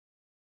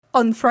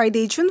On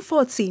Friday, June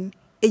 14,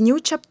 a new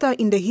chapter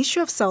in the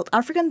history of South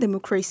African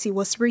democracy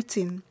was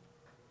written.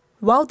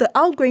 While the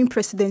outgoing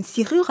president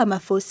Cyril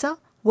Ramaphosa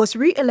was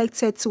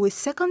re-elected to a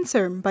second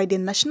term by the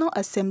National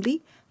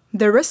Assembly,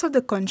 the rest of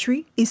the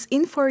country is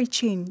in for a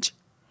change.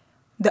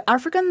 The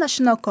African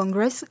National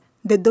Congress,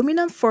 the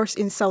dominant force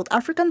in South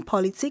African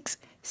politics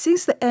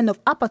since the end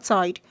of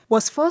apartheid,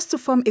 was forced to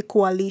form a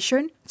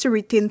coalition to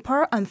retain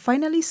power and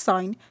finally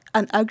sign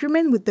an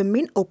agreement with the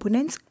main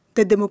opponent,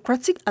 the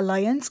Democratic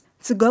Alliance,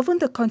 to govern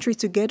the country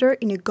together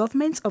in a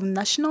government of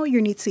national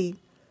unity.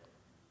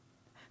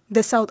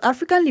 The South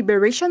African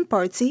Liberation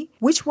Party,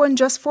 which won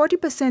just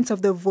 40%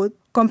 of the vote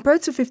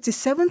compared to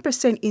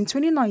 57% in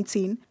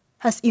 2019,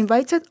 has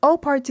invited all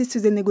parties to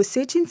the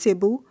negotiating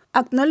table,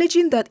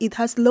 acknowledging that it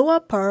has lower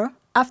power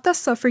after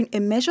suffering a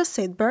major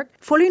setback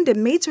following the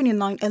May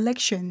 29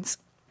 elections.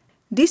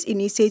 This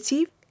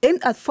initiative,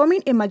 aimed at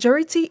forming a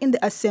majority in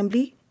the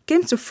Assembly,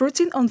 came to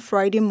fruition on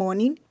Friday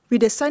morning with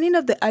the signing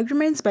of the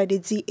agreements by the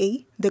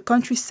DA, the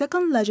country's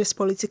second-largest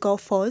political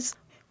force,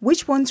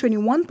 which won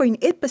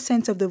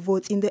 21.8% of the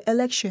votes in the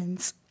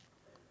elections.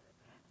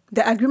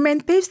 The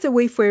agreement paves the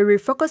way for a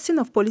refocusing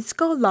of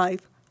political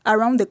life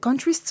around the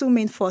country's two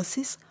main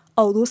forces,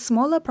 although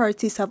smaller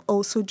parties have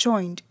also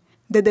joined.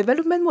 The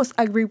development was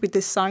agreed with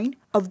the sign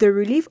of the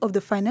relief of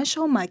the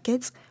financial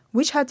markets,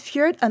 which had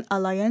feared an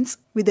alliance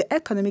with the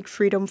economic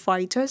freedom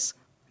fighters,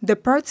 the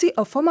party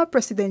of former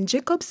President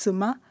Jacob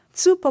Zuma,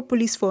 two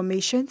populist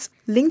formations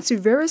linked to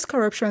various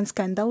corruption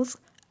scandals,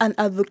 and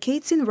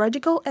advocating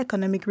radical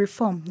economic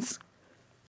reforms.